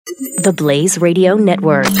The Blaze Radio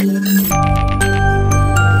Network.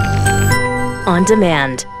 On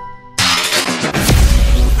demand.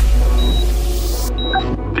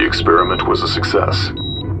 The experiment was a success.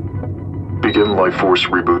 Begin Life Force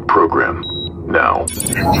Reboot Program now.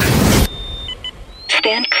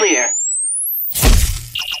 Stand clear.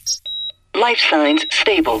 Life signs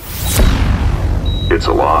stable. It's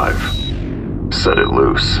alive. Set it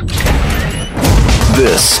loose.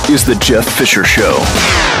 This is the Jeff Fisher Show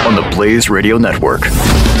on the Blaze Radio Network.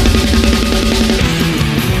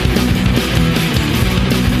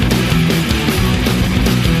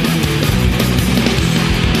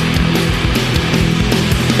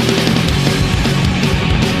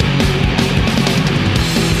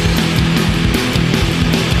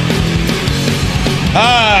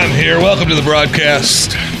 I'm here. Welcome to the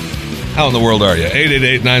broadcast. How in the world are you?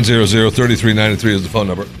 888-900-3393 is the phone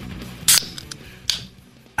number.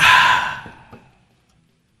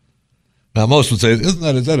 Now, most would say, is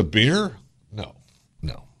that a beer? No.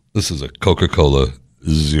 This is a Coca-Cola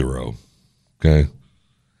Zero. Okay?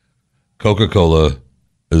 Coca-Cola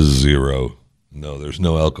Zero. No, there's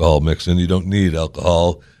no alcohol mixed in. You don't need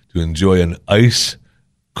alcohol to enjoy an ice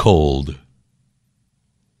cold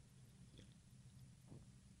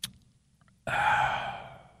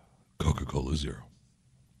Coca-Cola Zero.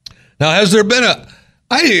 Now, has there been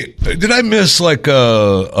did I miss like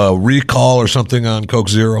a recall or something on Coke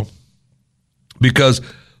Zero? Because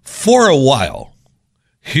for a while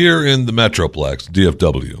here in the Metroplex,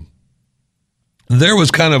 DFW, there was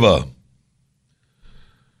kind of a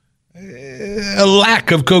lack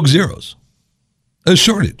of Coke Zeros, a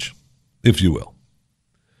shortage, if you will.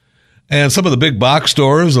 And some of the big box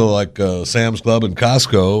stores like Sam's Club and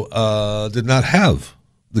Costco did not have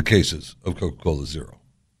the cases of Coca-Cola Zero.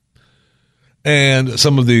 And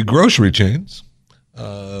some of the grocery chains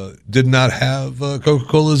did not have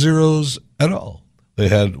Coca-Cola Zeros at all. They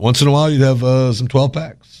had, once in a while, you'd have some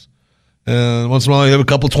 12-packs. And once in a while, you'd have a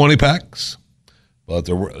couple 20-packs. But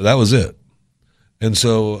that was it. And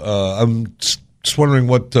so I'm just wondering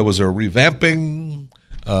what was there revamping?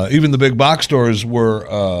 Even the big box stores were,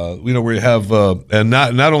 where you have, and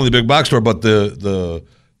not only the big box store, but the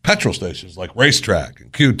petrol stations like Racetrack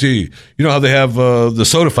and QT. You know how they have the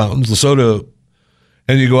soda fountains,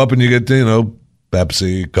 and you go up and you get,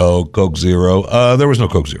 Pepsi, Coke Zero. There was no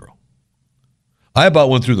Coke Zero. I about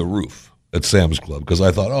went through the roof at Sam's Club because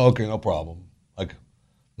I thought, okay, no problem. Like,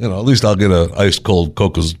 at least I'll get a ice cold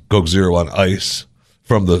Coke Zero on ice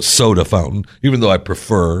from the soda fountain, even though I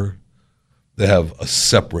prefer they have a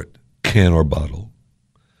separate can or bottle.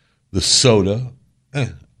 The soda,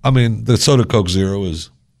 the soda Coke Zero is,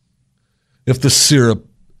 if the syrup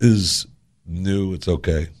is new, it's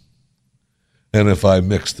okay. And if I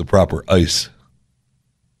mix the proper ice,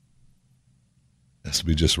 it has to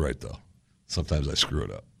be just right, though. Sometimes I screw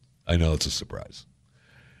it up. I know it's a surprise.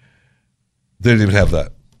 They didn't even have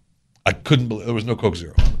that. I couldn't believe there was no Coke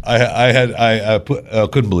Zero. I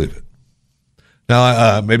couldn't believe it.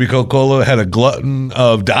 Now, maybe Coca-Cola had a glutton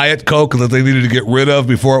of Diet Coke that they needed to get rid of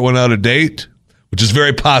before it went out of date, which is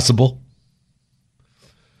very possible.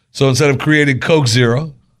 So instead of creating Coke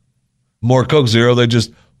Zero, more Coke Zero,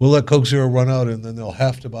 we'll let Coke Zero run out and then they'll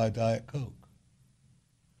have to buy Diet Coke.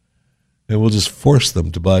 And we'll just force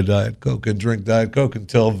them to buy Diet Coke and drink Diet Coke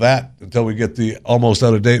until we get the almost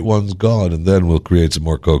out of date ones gone, and then we'll create some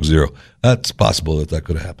more Coke Zero. That's possible that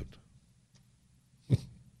could have happened.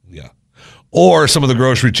 Yeah. Or some of the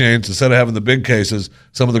grocery chains, instead of having the big cases,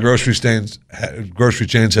 some of the grocery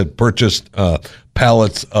chains had purchased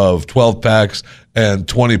pallets of 12 packs and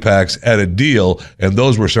 20 packs at a deal, and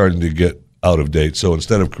those were starting to get out of date. So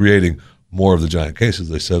instead of creating more of the giant cases,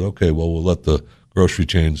 they said, okay, well, we'll let the grocery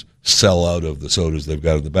chains sell out of the sodas they've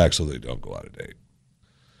got in the back so they don't go out of date.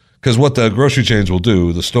 Because what the grocery chains will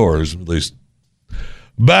do, the stores, at least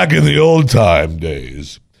back in the old time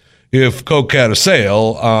days, if Coke had a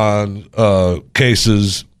sale on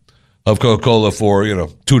cases of Coca-Cola for, $2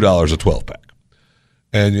 a 12-pack,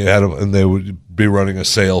 and you had them, and they would be running a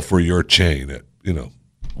sale for your chain at,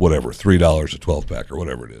 whatever, $3 a 12-pack or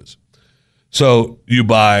whatever it is. So you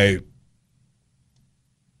buy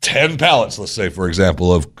 10 pallets, let's say, for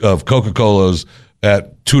example, of Coca-Colas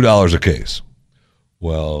at $2 a case.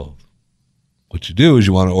 Well, what you do is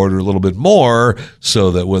you want to order a little bit more so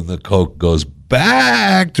that when the Coke goes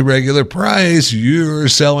back to regular price, you're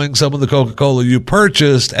selling some of the Coca-Cola you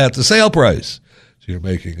purchased at the sale price. So you're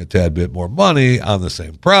making a tad bit more money on the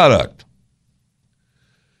same product.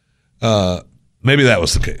 Maybe that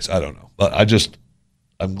was the case. I don't know. But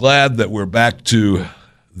I'm glad that we're back to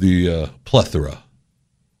the plethora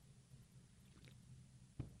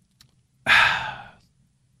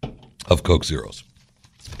of Coke Zeros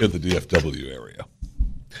in the DFW area.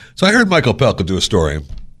 So I heard Michael Pelka do a story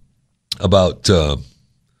about a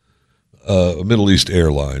Middle East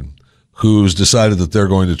airline who's decided that they're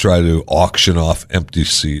going to try to auction off empty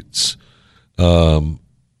seats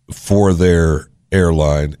for their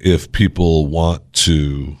airline if people want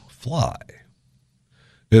to fly.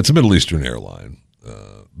 It's a Middle Eastern airline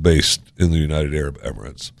based in the United Arab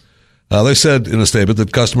Emirates. They said in a statement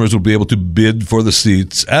that customers would be able to bid for the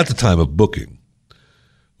seats at the time of booking,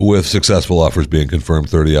 with successful offers being confirmed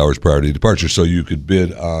 30 hours prior to departure. So you could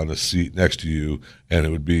bid on a seat next to you, and it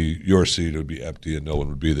would be your seat. It would be empty, and no one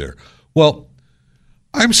would be there. Well,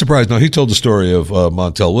 I'm surprised. Now, he told the story of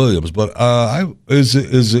Montel Williams, but am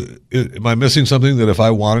I missing something that if I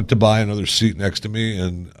wanted to buy another seat next to me,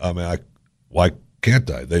 and I mean, why can't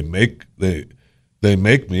I? They make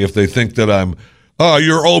me if they think that I'm,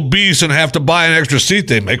 you're obese and have to buy an extra seat.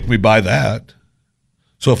 They make me buy that.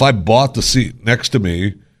 So if I bought the seat next to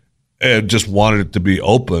me and just wanted it to be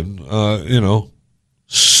open,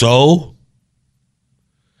 so.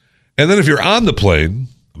 And then if you're on the plane,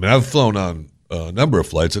 I mean, I've flown on a number of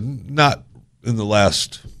flights, and not in the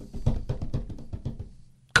last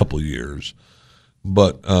couple of years,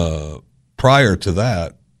 but prior to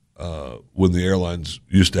that, when the airlines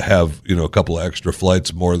used to have, a couple of extra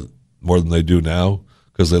flights more than they do now,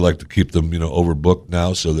 because they like to keep them, overbooked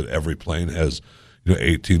now, so that every plane has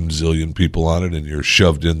 18 zillion people on it, and you're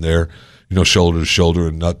shoved in there, shoulder to shoulder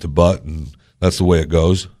and nut to butt, and that's the way it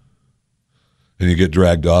goes. And you get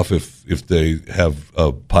dragged off if they have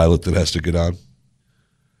a pilot that has to get on.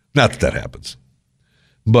 Not that happens.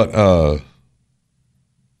 But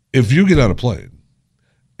if you get on a plane,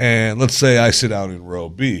 and let's say I sit down in row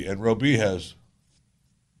B, and row B has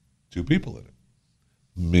 2 people in it,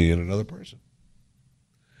 me and another person.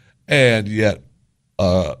 And yet,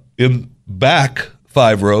 in back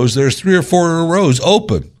 5 rows, there's 3 or 4 rows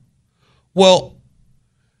open. Well,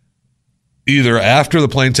 either after the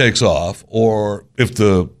plane takes off, or if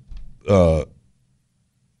the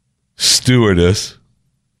stewardess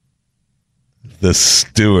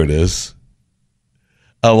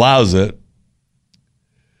allows it.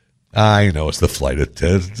 I know it's the flight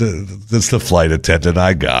attendant. It's the flight attendant.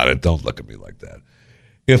 I got it. Don't look at me like that.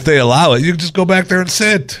 If they allow it, you can just go back there and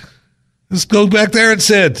sit. Just go back there and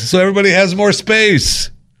sit so everybody has more space.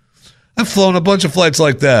 I've flown a bunch of flights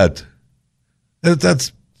like that.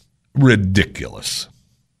 That's ridiculous.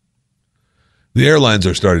 The airlines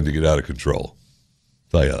are starting to get out of control.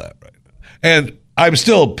 I'll tell you that right now. And I'm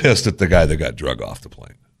still pissed at the guy that got drug off the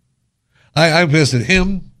plane. I'm pissed at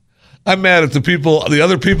him. I'm mad at the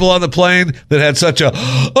other people on the plane that had such a,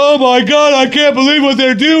 oh my God, I can't believe what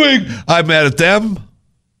they're doing. I'm mad at them.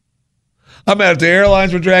 I'm mad at the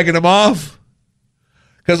airlines for dragging him off.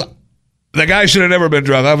 Because the guy should have never been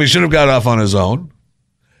drug off. He should have got off on his own.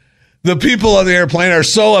 The people on the airplane are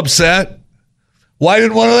so upset. Why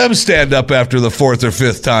didn't one of them stand up after the 4th or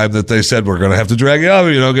 5th time that they said, we're going to have to drag you off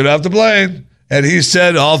if you don't get off the plane? And he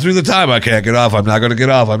said all through the time, I can't get off. I'm not going to get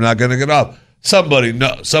off. I'm not going to get off.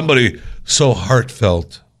 Somebody so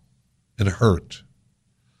heartfelt and hurt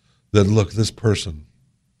that, look, this person,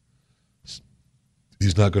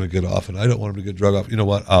 he's not going to get off, and I don't want him to get drug off. You know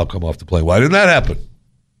what? I'll come off the plane. Why didn't that happen?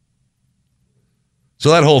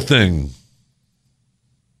 So that whole thing,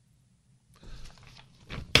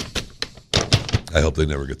 I hope they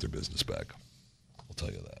never get their business back. I'll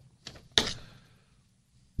tell you that.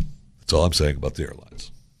 That's all I'm saying about the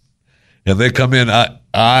airlines. And they come in,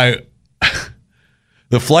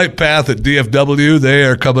 the flight path at DFW, they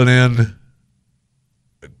are coming in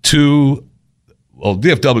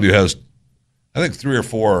DFW has, I think, 3 or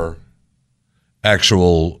 4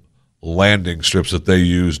 actual landing strips that they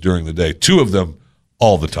use during the day. 2 of them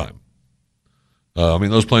all the time.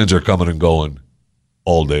 Those planes are coming and going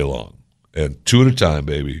all day long. And 2 at a time,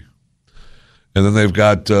 baby. And then they've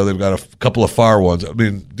got a couple of far ones.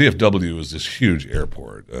 DFW is this huge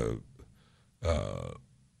airport.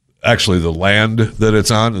 Actually, the land that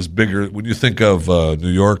it's on is bigger. When you think of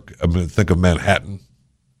New York, think of Manhattan.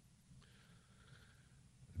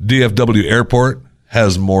 DFW Airport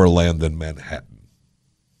has more land than Manhattan.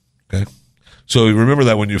 Okay? So remember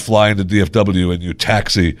that when you fly into DFW and you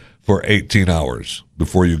taxi for 18 hours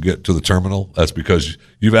before you get to the terminal, that's because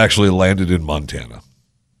you've actually landed in Montana.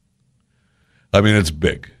 It's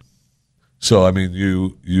big. So,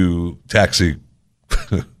 you taxi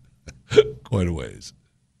quite a ways.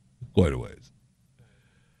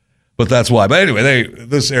 But that's why. But anyway,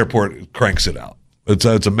 this airport cranks it out.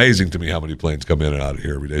 It's amazing to me how many planes come in and out of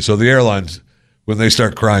here every day. So the airlines, when they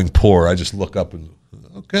start crying poor, I just look up and,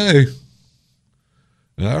 okay.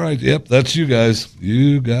 All right. Yep, that's you guys.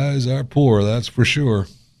 You guys are poor. That's for sure.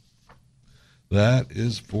 That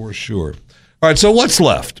is for sure. All right. So what's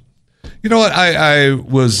left? You know what?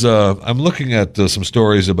 I'm looking at some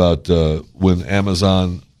stories about when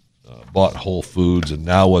Amazon bought Whole Foods and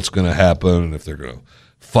now what's going to happen and if they're going to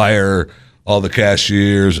fire all the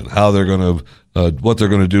cashiers and how they're going to what they're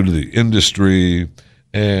going to do to the industry.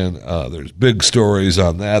 And there's big stories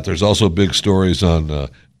on that. There's also big stories on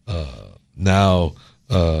now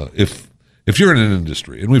if you're in an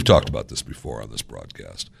industry, and we've talked about this before on this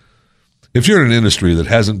broadcast, if you're in an industry that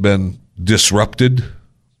hasn't been disrupted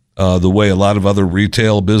the way a lot of other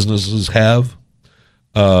retail businesses have,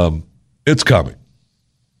 it's coming.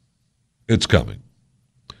 It's coming.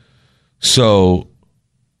 So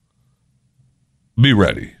be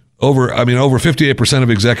ready. Over 58% of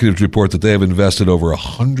executives report that they have invested over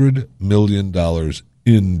 $100 million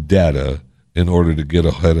in data in order to get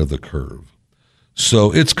ahead of the curve.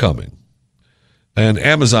 So it's coming. And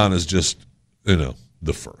Amazon is just,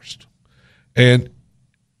 the first. And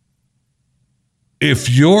if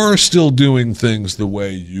you're still doing things the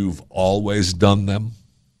way you've always done them,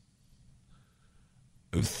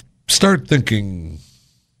 start thinking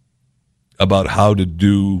about how to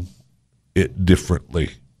do it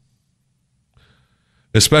differently.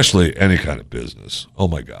 Especially any kind of business. Oh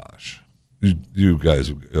my gosh. You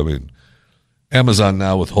guys, Amazon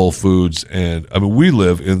now with Whole Foods, and we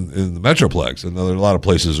live in the Metroplex, and there are a lot of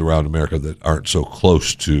places around America that aren't so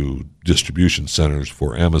close to distribution centers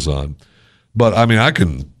for Amazon. But I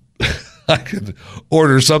can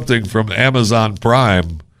order something from Amazon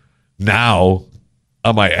Prime now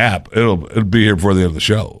on my app. It'll be here before the end of the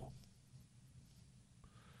show.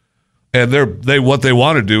 And what they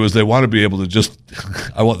want to do is they want to be able to just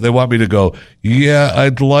they want me to go, yeah,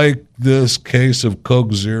 I'd like this case of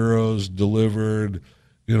Coke Zeros delivered,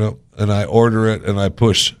 and I order it and I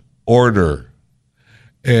push order.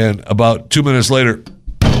 And about 2 minutes later,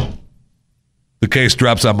 the case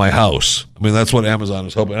drops on my house. That's what Amazon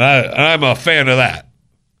is hoping. And I'm a fan of that.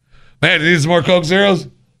 Man, you need some more Coke Zeros?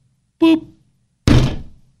 Boop. And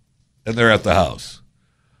they're at the house.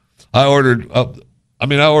 I ordered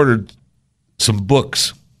some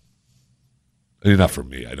books. Not for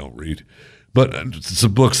me, I don't read, but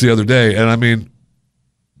some books the other day, and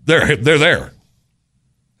they're there.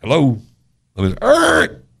 Hello,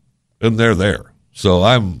 and they're there. So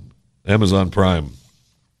I'm Amazon Prime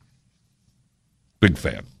big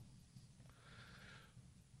fan.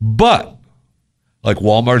 But like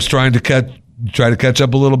Walmart's trying to catch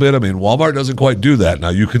up a little bit. Walmart doesn't quite do that. Now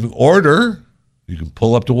you can order, you can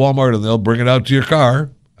pull up to Walmart and they'll bring it out to your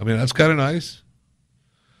car. That's kind of nice,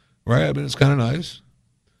 right? It's kind of nice.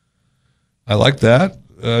 I like that.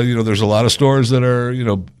 There's a lot of stores that are,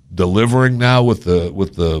 delivering now with the.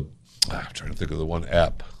 I'm trying to think of the one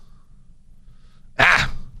app. I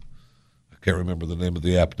can't remember the name of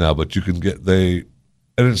the app now, but you can and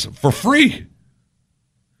it's for free.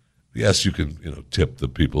 Yes, you can, tip the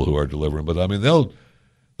people who are delivering, but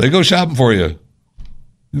they go shopping for you.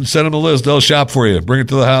 You can send them a list; they'll shop for you, bring it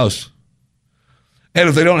to the house. And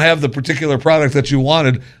if they don't have the particular product that you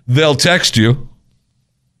wanted, they'll text you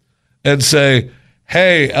and say,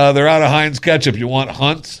 hey, they're out of Heinz ketchup. You want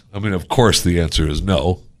Hunt's? Of course the answer is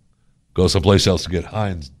no. Go someplace else to get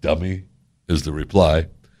Heinz, dummy, is the reply.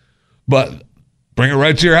 But bring it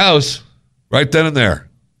right to your house, right then and there.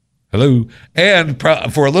 Hello. And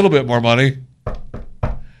for a little bit more money,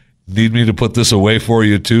 need me to put this away for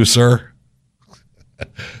you too, sir?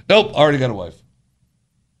 Nope, already got a wife.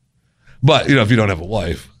 But, if you don't have a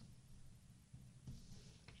wife.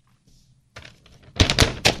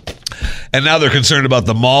 And now they're concerned about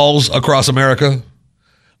the malls across America.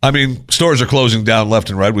 Stores are closing down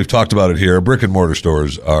left and right. We've talked about it here. Brick and mortar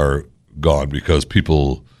stores are gone because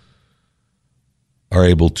people are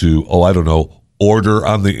able to, order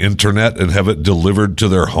on the internet and have it delivered to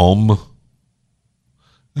their home.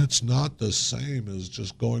 It's not the same as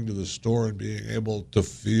just going to the store and being able to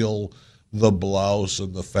feel the blouse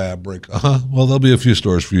and the fabric. Well, there'll be a few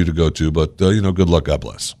stores for you to go to, but, good luck, God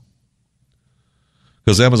bless.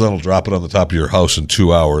 Because Amazon will drop it on the top of your house in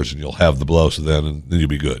 2 hours, and you'll have the blouse then, and then you'll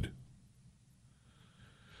be good.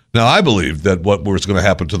 Now, I believe that what's going to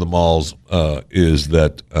happen to the malls is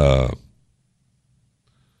that,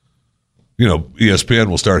 ESPN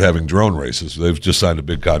will start having drone races. They've just signed a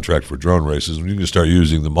big contract for drone races, and you can start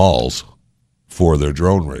using the malls for their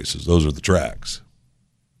drone races. Those are the tracks.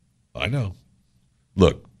 I know.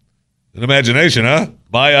 Look, an imagination, huh?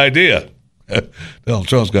 My idea. Donald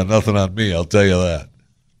Trump's got nothing on me, I'll tell you that.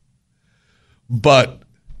 But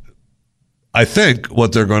I think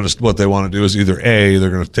what they want to do is either A, they're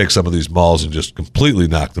going to take some of these malls and just completely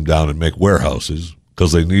knock them down and make warehouses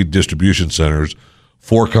because they need distribution centers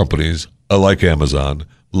for companies like Amazon,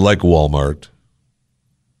 like Walmart.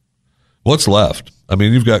 What's left? I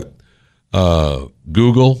mean, you've got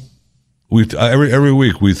Google. Every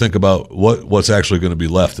week we think about what's actually going to be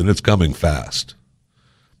left, and it's coming fast.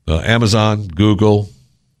 Amazon, Google,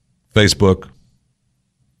 Facebook.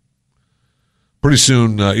 Pretty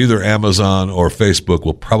soon, either Amazon or Facebook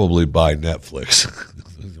will probably buy Netflix.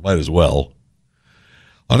 Might as well.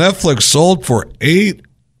 Netflix sold for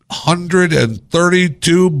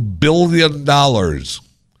 $832 billion.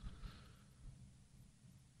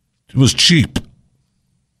 It was cheap.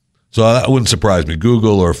 So that wouldn't surprise me.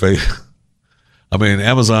 Google or Facebook. I mean,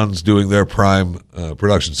 Amazon's doing their prime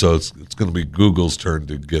production, so it's going to be Google's turn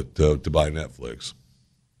to get to buy Netflix.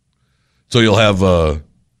 So you'll have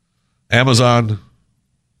Amazon,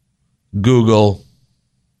 Google,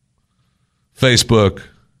 Facebook,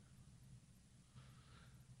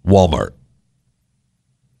 Walmart.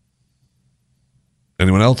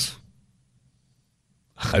 Anyone else?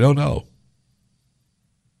 I don't know.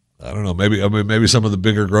 Maybe some of the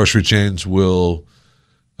bigger grocery chains will.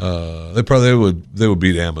 They would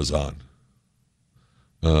beat Amazon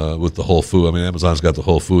with the Whole Foods. I mean, Amazon's got the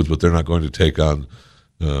Whole Foods, but they're not going to take on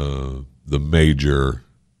the major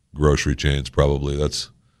grocery chains. Probably that's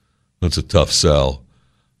a tough sell.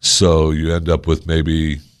 So you end up with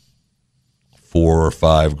maybe 4 or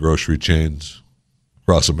 5 grocery chains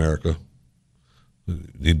across America. You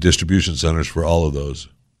need distribution centers for all of those.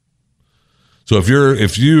 So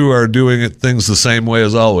if you are doing things the same way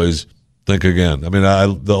as always, think again. I mean,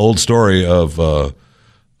 the old story of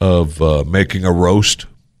making a roast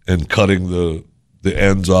and cutting the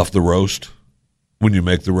ends off the roast when you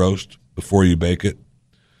make the roast before you bake it.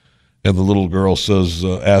 And the little girl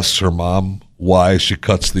asks her mom why she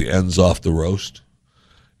cuts the ends off the roast.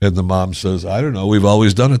 And the mom says, I don't know, we've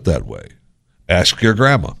always done it that way. Ask your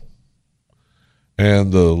grandma.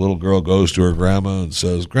 And the little girl goes to her grandma and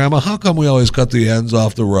says, Grandma, how come we always cut the ends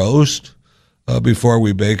off the roast before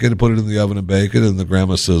we bake it and put it in the oven and bake it? And the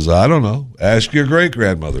grandma says, I don't know. Ask your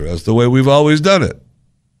great-grandmother. That's the way we've always done it.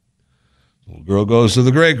 The little girl goes to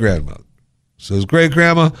the great-grandmother. Says,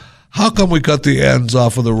 Great-grandma, how come we cut the ends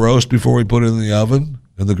off of the roast before we put it in the oven?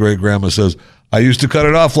 And the great-grandma says, I used to cut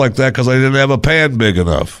it off like that because I didn't have a pan big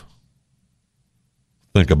enough.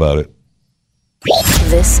 Think about it.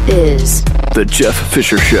 This is The Jeff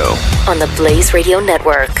Fisher Show on the Blaze Radio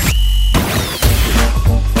Network.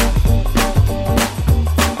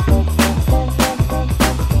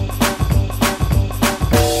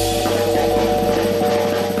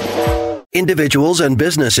 Individuals and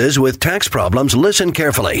businesses with tax problems, listen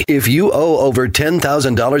carefully. If you owe over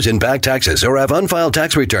 $10,000 in back taxes or have unfiled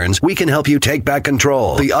tax returns, we can help you take back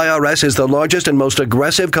control. The IRS is the largest and most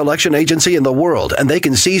aggressive collection agency in the world, and they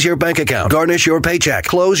can seize your bank account, garnish your paycheck,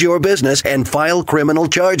 close your business, and file criminal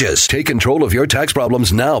charges. Take control of your tax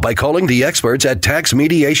problems now by calling the experts at Tax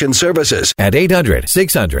Mediation Services at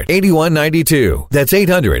 800-600-8192. That's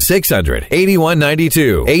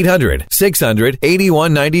 800-600-8192.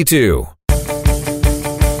 800-600-8192.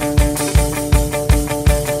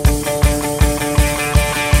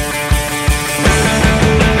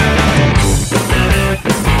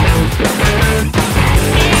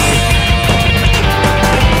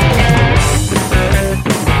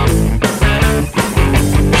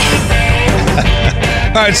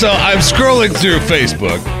 All right, so I'm scrolling through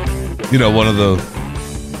Facebook, one of the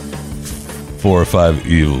 4 or 5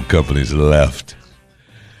 evil companies left.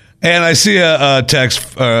 And I see a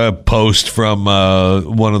text post from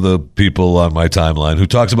one of the people on my timeline who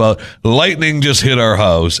talks about lightning just hit our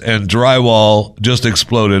house and drywall just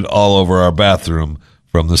exploded all over our bathroom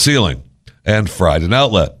from the ceiling and fried an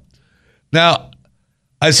outlet. Now,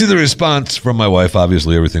 I see the response from my wife.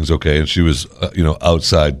 Obviously, everything's okay. And she was,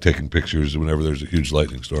 outside taking pictures whenever there's a huge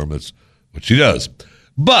lightning storm. That's what she does.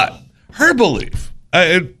 But her belief,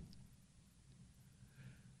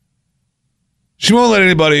 she won't let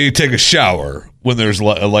anybody take a shower when there's a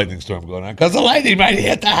lightning storm going on because the lightning might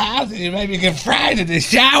hit the house and you maybe get fried in the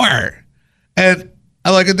shower. And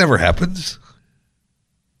it never happens.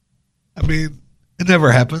 I mean, it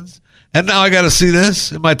never happens. And now I got to see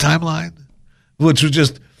this in my timeline, which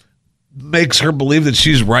just makes her believe that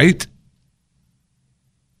she's right.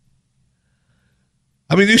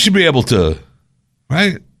 I mean, you should be able to,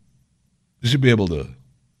 right? You should be able to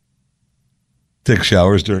take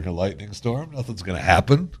showers during a lightning storm. Nothing's going to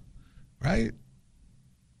happen, right?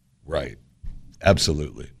 Right.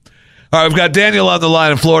 Absolutely. All right, we've got Daniel on the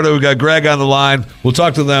line in Florida. We've got Greg on the line. We'll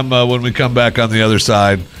talk to them when we come back on the other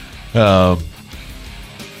side. Talk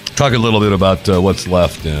a little bit about what's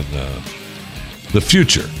left in the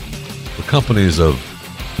future, the companies of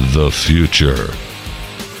the future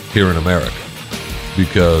here in America,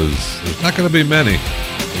 because there's not going to be many.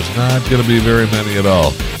 There's not going to be very many at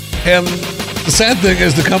all. And the sad thing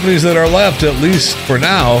is the companies that are left, at least for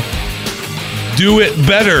now, do it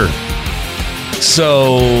better.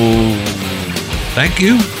 So, thank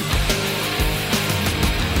you.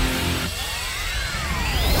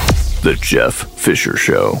 The Jeff Fisher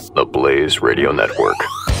Show, the Blaze Radio Network.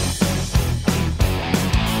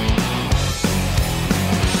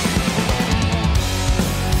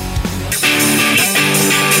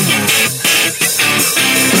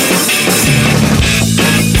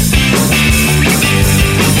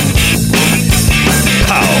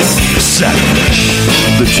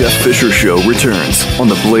 The Jeff Fisher Show returns on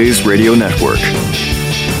the Blaze Radio Network.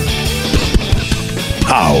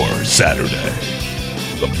 Power Saturday.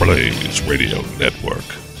 The Blaze Radio Network.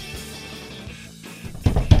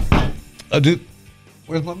 Dude,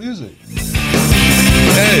 where's my music?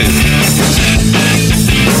 Hey.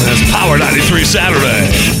 That's Power 93 Saturday.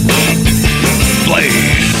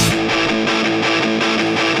 Blaze.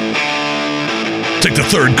 Take the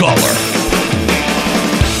third caller.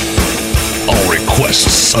 All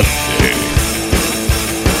requests Sunday.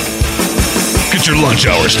 Get your lunch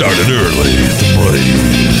hour started early at the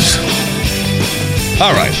Blaze.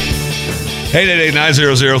 All right.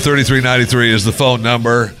 888-900-3393 is the phone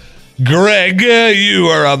number. Greg, you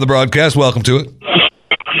are on the broadcast. Welcome to it.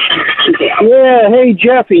 Yeah, hey,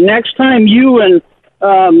 Jeffy. Next time you and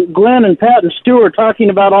Glenn and Pat and Stu are talking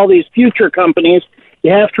about all these future companies,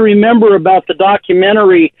 you have to remember about the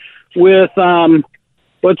documentary with...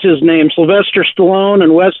 what's his name? Sylvester Stallone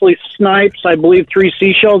and Wesley Snipes. I believe 3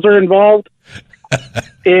 seashells are involved.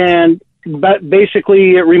 And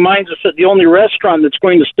basically, it reminds us that the only restaurant that's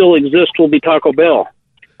going to still exist will be Taco Bell.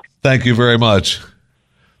 Thank you very much.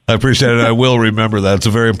 I appreciate it. I will remember that. It's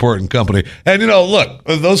a very important company. And, look,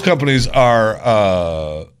 those companies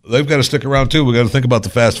are, they've got to stick around, too. We've got to think about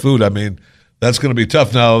the fast food. I mean, that's going to be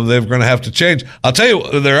tough now. They're going to have to change. I'll tell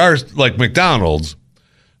you, there are, like McDonald's.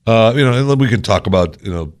 We can talk about,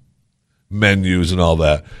 menus and all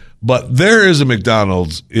that. But there is a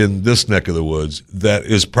McDonald's in this neck of the woods that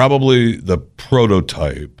is probably the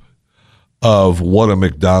prototype of what a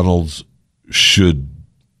McDonald's should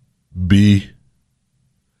be.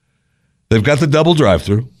 They've got the double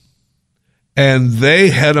drive-through, and they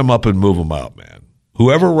head them up and move them out, man.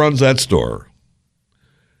 Whoever runs that store,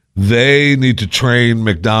 they need to train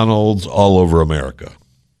McDonald's all over America.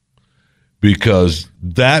 Because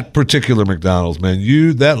that particular McDonald's, man,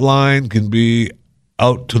 that line can be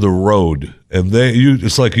out to the road, and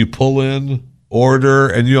it's like you pull in, order,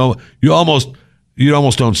 and you almost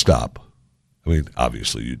don't stop. I mean,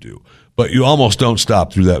 obviously you do, but you almost don't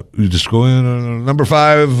stop through that. You just go in, number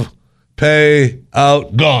 5, pay,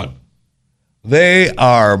 out, gone. They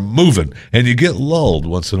are moving, and you get lulled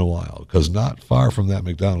once in a while because not far from that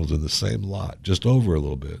McDonald's in the same lot, just over a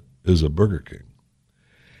little bit, is a Burger King.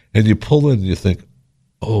 And you pull in and you think,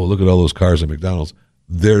 oh, look at all those cars at McDonald's.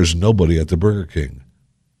 There's nobody at the Burger King.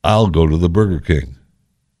 I'll go to the Burger King.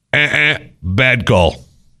 Bad call.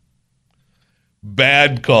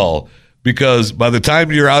 Bad call. Because by the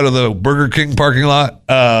time you're out of the Burger King parking lot,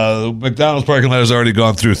 McDonald's parking lot has already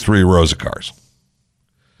gone through 3 rows of cars.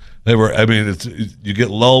 You get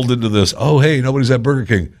lulled into this, oh, hey, nobody's at Burger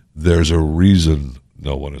King. There's a reason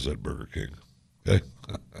no one is at Burger King. Okay?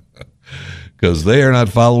 Because they are not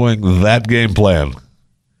following that game plan.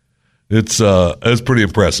 It's pretty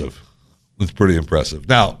impressive. It's pretty impressive.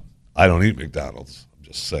 Now, I don't eat McDonald's. I'm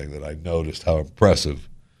just saying that I noticed how impressive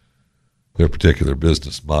their particular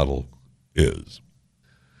business model is.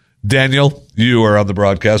 Daniel, you are on the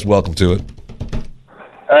broadcast. Welcome to it.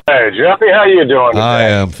 Hey, Jeffy, how you doing today? I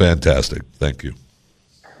am fantastic. Thank you.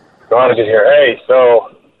 Glad to hear. Hey,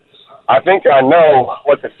 so I think I know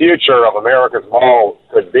what the future of America's mall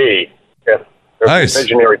could be. If there's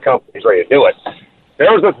visionary companies ready to do it.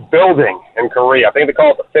 There was this building in Korea. I think they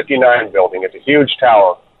call it the 59 building. It's a huge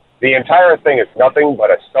tower. The entire thing is nothing but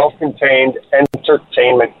a self-contained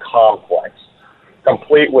entertainment complex,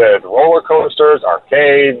 complete with roller coasters,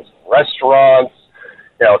 arcades, restaurants,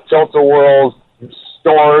 tilt-a-whirls,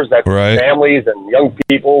 stores that families and young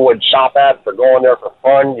people would shop at for going there for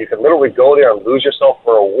fun. You can literally go there and lose yourself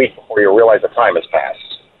for a week before you realize the time has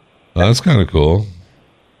passed. Oh, that's kind of cool.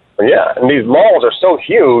 Yeah, and these malls are so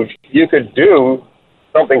huge, you could do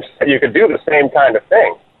the same kind of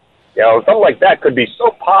thing. Something like that could be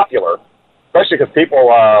so popular, especially because people,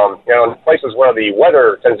 in places where the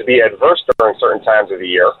weather tends to be adverse during certain times of the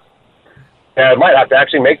year, And it might have to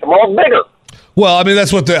actually make the malls bigger. Well, I mean,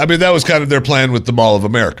 that was kind of their plan with the Mall of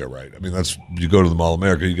America, right? I mean, you go to the Mall of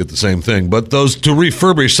America, you get the same thing. But to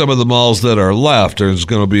refurbish some of the malls that are left is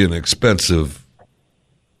going to be an expensive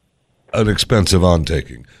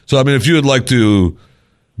undertaking. So, I mean, if you would like to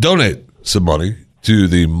donate some money to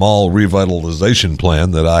the mall revitalization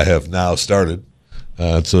plan that I have now started,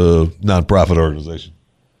 it's a nonprofit organization.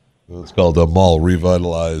 It's called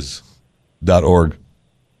mallrevitalize.org.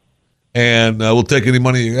 And we'll take any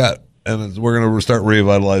money you got. And we're going to start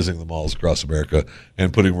revitalizing the malls across America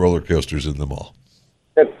and putting roller coasters in the mall.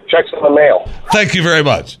 Checks in the mail. Thank you very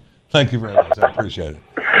much. I appreciate it.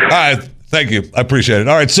 All right. Thank you. I appreciate it.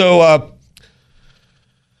 All right. So,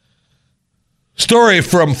 story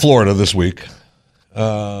from Florida this week.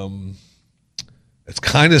 It's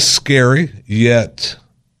kind of scary, yet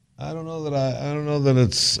I don't know that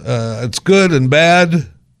it's good and bad.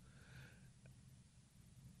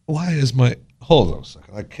 Why is hold on a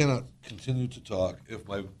second. I cannot continue to talk if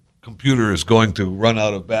my computer is going to run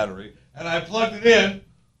out of battery. And I plugged it in.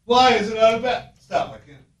 Why is it out of battery? Stop, I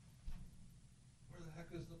can't. Where the heck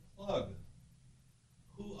is the plug?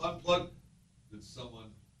 Who unplugged? Did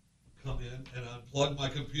someone come in and unplug my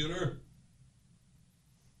computer?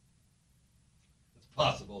 It's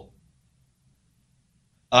possible.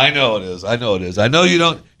 I know it is. I know you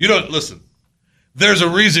don't listen. There's a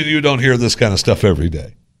reason you don't hear this kind of stuff every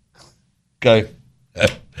day. Okay?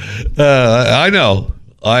 I know.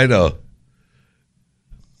 I got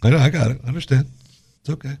it. I understand. It's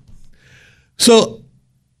okay. So,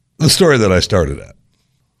 the story that I started at,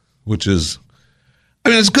 which is, I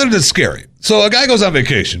mean, it's good and it's scary. So, a guy goes on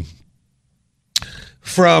vacation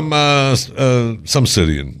from some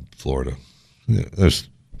city in Florida. Yeah, there's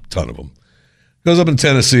a ton of them. Goes up in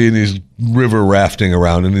Tennessee and he's river rafting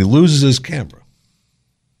around and he loses his camera.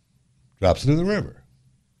 Drops it in the river.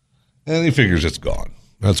 And he figures it's gone.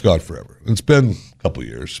 That's gone forever. It's been a couple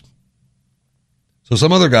years. So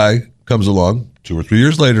some other guy comes along 2 or 3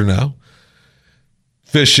 years later now,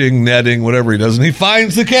 fishing, netting, whatever he does, and he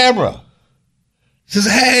finds the camera. He says,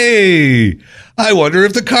 hey, I wonder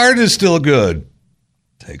if the card is still good.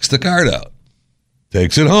 Takes the card out.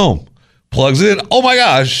 Takes it home. Plugs it in. Oh my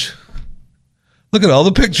gosh. Look at all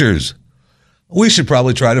the pictures. We should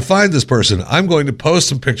probably try to find this person. I'm going to post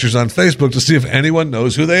some pictures on Facebook to see if anyone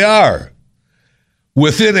knows who they are.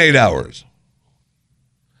 Within 8 hours.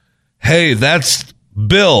 Hey, that's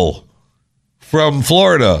Bill from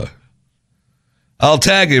Florida. I'll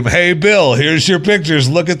tag him. Hey, Bill, here's your pictures.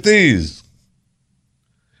 Look at these.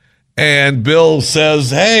 And Bill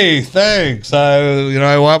says, hey, thanks.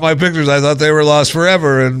 I want my pictures. I thought they were lost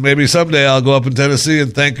forever, and maybe someday I'll go up in Tennessee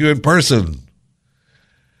and thank you in person.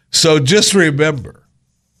 So just remember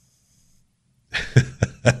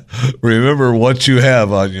what you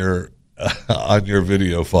have on your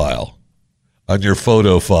video file, on your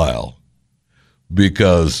photo file,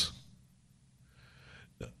 because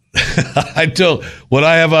what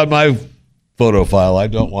I have on my photo file, I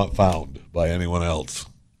don't want found by anyone else.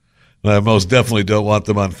 And I most definitely don't want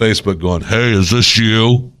them on Facebook going, hey, is this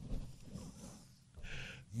you?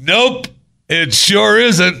 Nope, it sure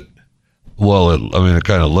isn't. Well, it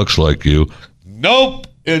kind of looks like you. Nope,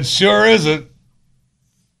 it sure isn't.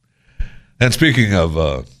 And speaking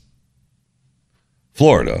of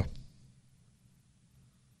Florida,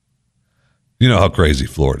 you know how crazy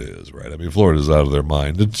Florida is, right? I mean, Florida's out of their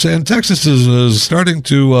mind, and Texas is starting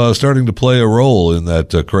to play a role in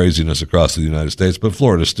that craziness across the United States. But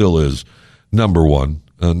Florida still is number one,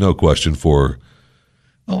 no question. We'll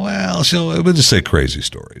just say crazy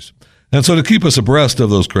stories. And so to keep us abreast of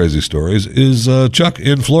those crazy stories is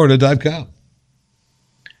ChuckInFlorida.com.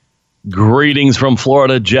 Greetings from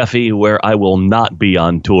Florida, Jeffy, where I will not be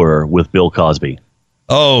on tour with Bill Cosby.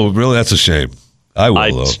 Oh, really? That's a shame.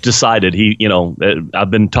 I decided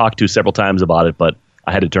I've been talked to several times about it, but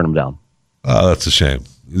I had to turn him down. Oh, that's a shame.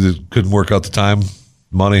 You couldn't work out the time,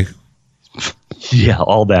 money? Yeah,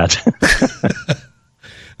 all that.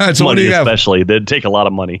 All right, so money especially. They'd take a lot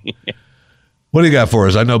of money. What do you got for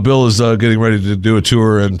us? I know Bill is getting ready to do a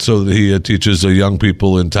tour, and so that he teaches young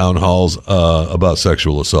people in town halls about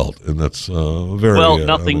sexual assault, and that's very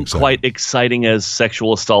nothing quite exciting as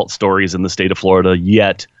sexual assault stories in the state of Florida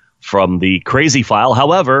yet from the Crazy File.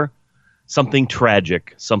 However, something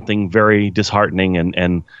tragic, something very disheartening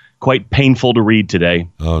and quite painful to read today.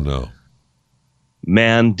 Oh no!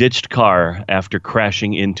 Man ditched car after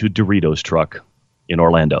crashing into Doritos truck in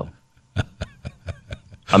Orlando.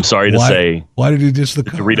 I'm sorry to say. Why did he ditch the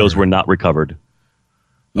car? Doritos were not recovered.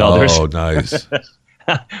 Nice.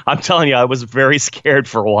 I'm telling you, I was very scared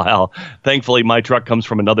for a while. Thankfully, my truck comes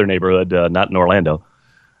from another neighborhood, not in Orlando.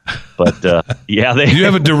 But yeah, you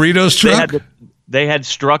have a Doritos truck? They had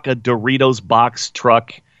struck a Doritos box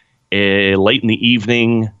truck late in the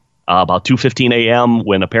evening, about 2:15 a.m.,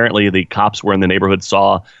 when apparently the cops were in the neighborhood,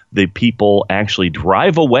 saw the people actually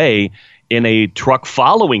drive away in a truck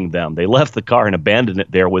following them. They left the car and abandoned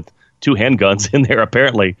it there with 2 handguns in there,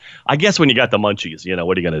 apparently. I guess when you got the munchies,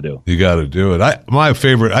 what are you going to do? You got to do it.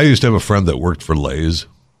 I used to have a friend that worked for Lay's.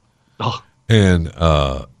 Oh. And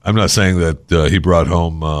I'm not saying that he brought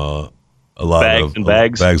home a lot of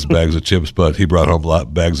bags and bags of chips, but he brought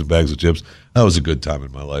home bags and bags of chips. That was a good time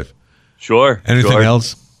in my life. Sure. Anything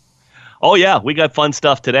else? Oh, yeah. We got fun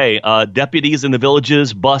stuff today. Deputies in the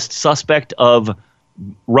Villages bust suspect of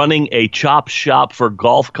running a chop shop for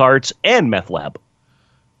golf carts and meth lab.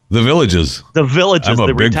 The Villages. The Villages. I'm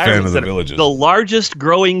a big fan of the center. Villages. The largest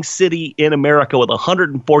growing city in America with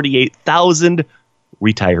 148,000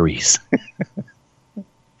 retirees.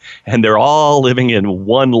 And they're all living in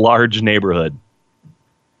one large neighborhood.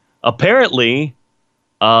 Apparently,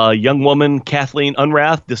 a young woman, Kathleen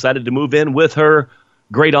Unrath, decided to move in with her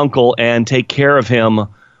great uncle and take care of him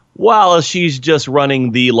while she's just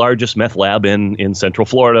running the largest meth lab in Central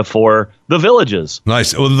Florida for the Villages.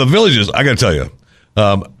 Nice. Well, the Villages, I got to tell you,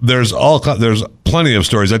 there's plenty of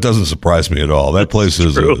stories. That doesn't surprise me at all. That place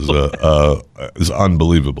is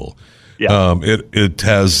unbelievable. Yeah. It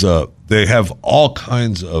has they have all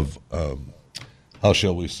kinds of how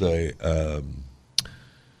shall we say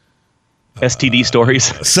STD stories,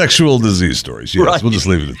 sexual disease stories. Yes, right. We'll just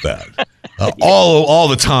leave it at that. All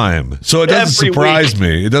the time. So it doesn't surprise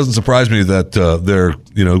me. It doesn't surprise me that they're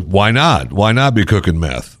why not? Why not be cooking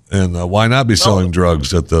meth? And why not be selling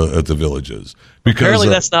drugs at the Villages? Because apparently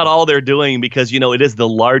that's not all they're doing, because it is the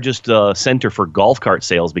largest center for golf cart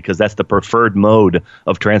sales, because that's the preferred mode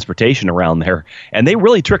of transportation around there. And they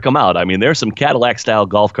really trick them out. I mean, there's some Cadillac-style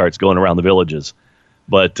golf carts going around the Villages.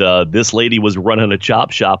 But this lady was running a chop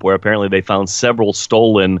shop where apparently they found several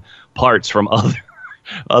stolen parts from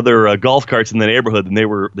other golf carts in the neighborhood, and they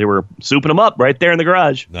were souping them up right there in the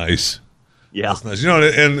garage. Nice. Yeah. That's nice.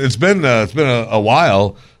 And it's been a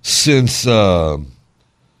while since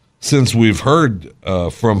we've heard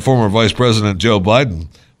from former Vice President Joe Biden,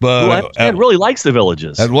 but who really likes the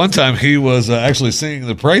Villages. At one time, he was actually singing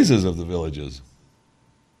the praises of the Villages.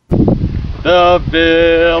 The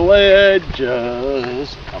Villages,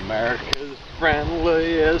 America's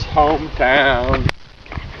friendliest hometown.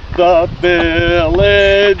 The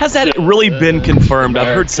Village. Has that really been confirmed?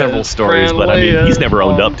 I've heard several stories, but he's never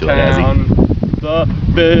owned up to it, has he? The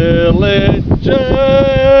Villages.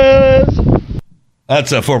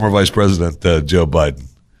 That's former Vice President Joe Biden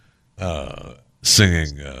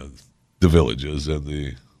singing the Villages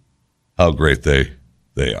and how great they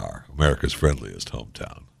are, America's friendliest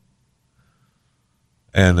hometown.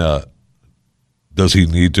 And does he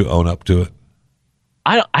need to own up to it?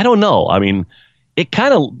 I don't know. I mean, it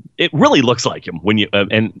really looks like him when you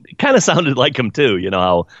and it kind of sounded like him too.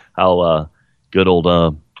 How good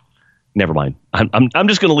old. Never mind. I'm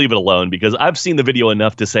just going to leave it alone, because I've seen the video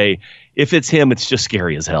enough to say if it's him, it's just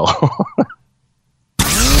scary as hell.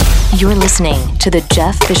 You're listening to The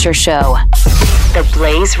Jeff Fisher Show, the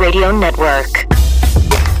Blaze Radio Network.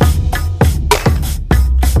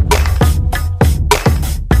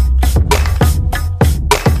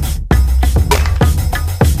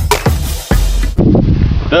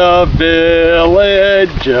 The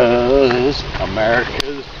Villages,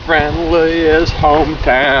 America's friendliest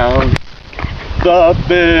hometown. The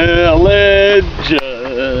Villages,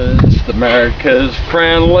 America's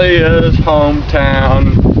friendliest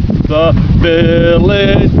hometown. The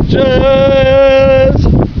Villages.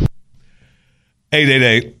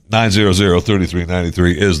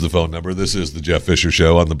 888-900-3393 is the phone number. This is the Jeff Fisher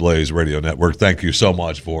Show on the Blaze Radio Network. Thank you so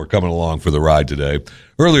much for coming along for the ride today.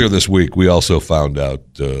 Earlier this week, we also found out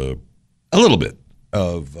a little bit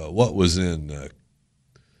of what was in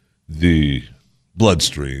the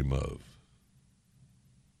bloodstream of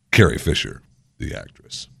Carrie Fisher, the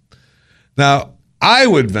actress. Now, I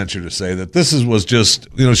would venture to say that this was just,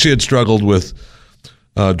 she had struggled with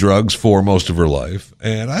drugs for most of her life,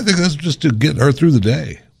 and I think that's just to get her through the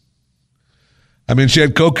day. I mean, she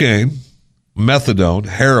had cocaine, methadone,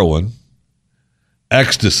 heroin,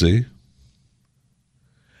 ecstasy,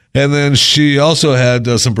 and then she also had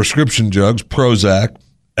some prescription drugs, Prozac,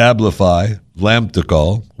 Abilify,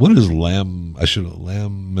 Lamictal. What is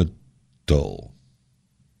Lamictal?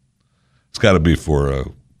 It's got to be for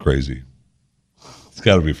crazy. It's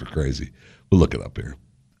got to be for crazy. We'll look it up here.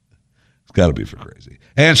 It's got to be for crazy.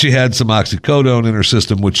 And she had some oxycodone in her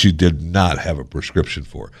system, which she did not have a prescription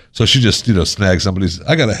for. So she just, snagged somebody's,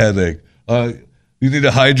 I got a headache. You need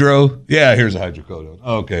a hydro? Yeah, here's a hydrocodone.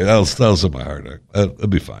 Okay, that'll set my heart. That'll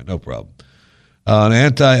be fine, no problem. An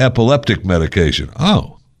anti-epileptic medication.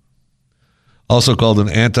 Oh. Also called an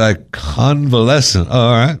anti-convalescent. Oh,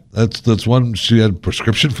 all right. That's one. She had a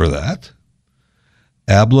prescription for that.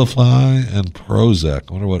 Abilify and Prozac.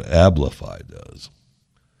 I wonder what Abilify does.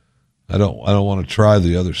 I don't want to try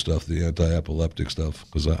the other stuff, the anti-epileptic stuff,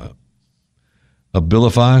 because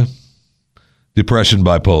Abilify, depression,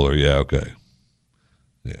 bipolar. Yeah, okay.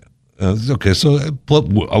 Yeah, okay. So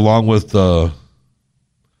along with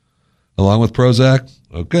Prozac.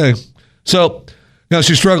 Okay. So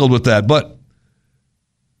she struggled with that, but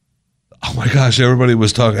oh my gosh, everybody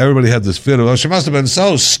was talking. Everybody had this fit of, oh, she must have been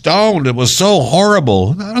so stoned. It was so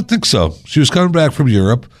horrible. No, I don't think so. She was coming back from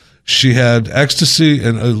Europe. She had ecstasy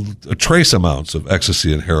and a trace amounts of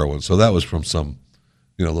ecstasy and heroin. So that was from some,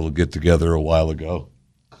 little get together a while ago.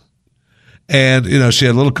 And, she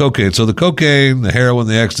had a little cocaine. So the cocaine, the heroin,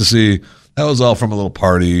 the ecstasy, that was all from a little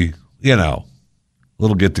party, little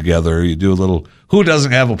get together. You do a little, who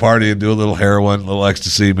doesn't have a party and do a little heroin, a little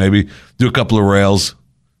ecstasy, maybe do a couple of rails,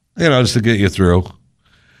 just to get you through.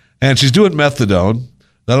 And she's doing methadone.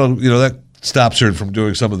 That stops her from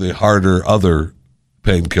doing some of the harder other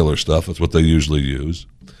painkiller stuff. That's what they usually use.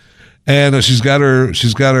 And she's got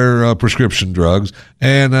her prescription drugs,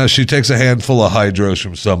 and she takes a handful of hydros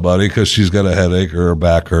from somebody because she's got a headache or her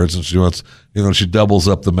back hurts, and she wants, she doubles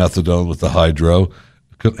up the methadone with the hydro,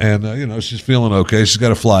 and she's feeling okay. She's got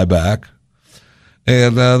to fly back,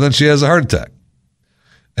 and then she has a heart attack,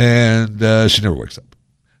 and she never wakes up.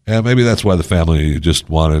 And maybe that's why the family just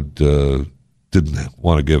didn't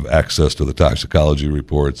want to give access to the toxicology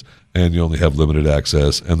reports, and you only have limited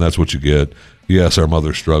access, and that's what you get. Yes, our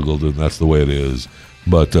mother struggled, and that's the way it is,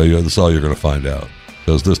 but that's all you're going to find out,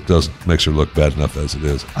 because this makes her look bad enough as it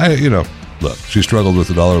is. Look, she struggled with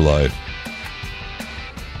it all her life,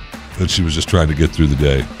 and she was just trying to get through the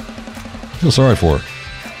day. I feel sorry for her.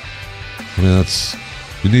 I mean,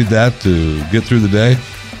 you need that to get through the day.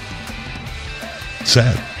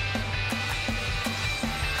 Sad.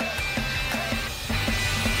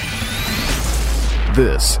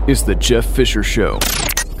 This is the Jeff Fisher Show,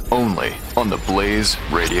 only on the Blaze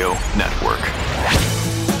Radio Network.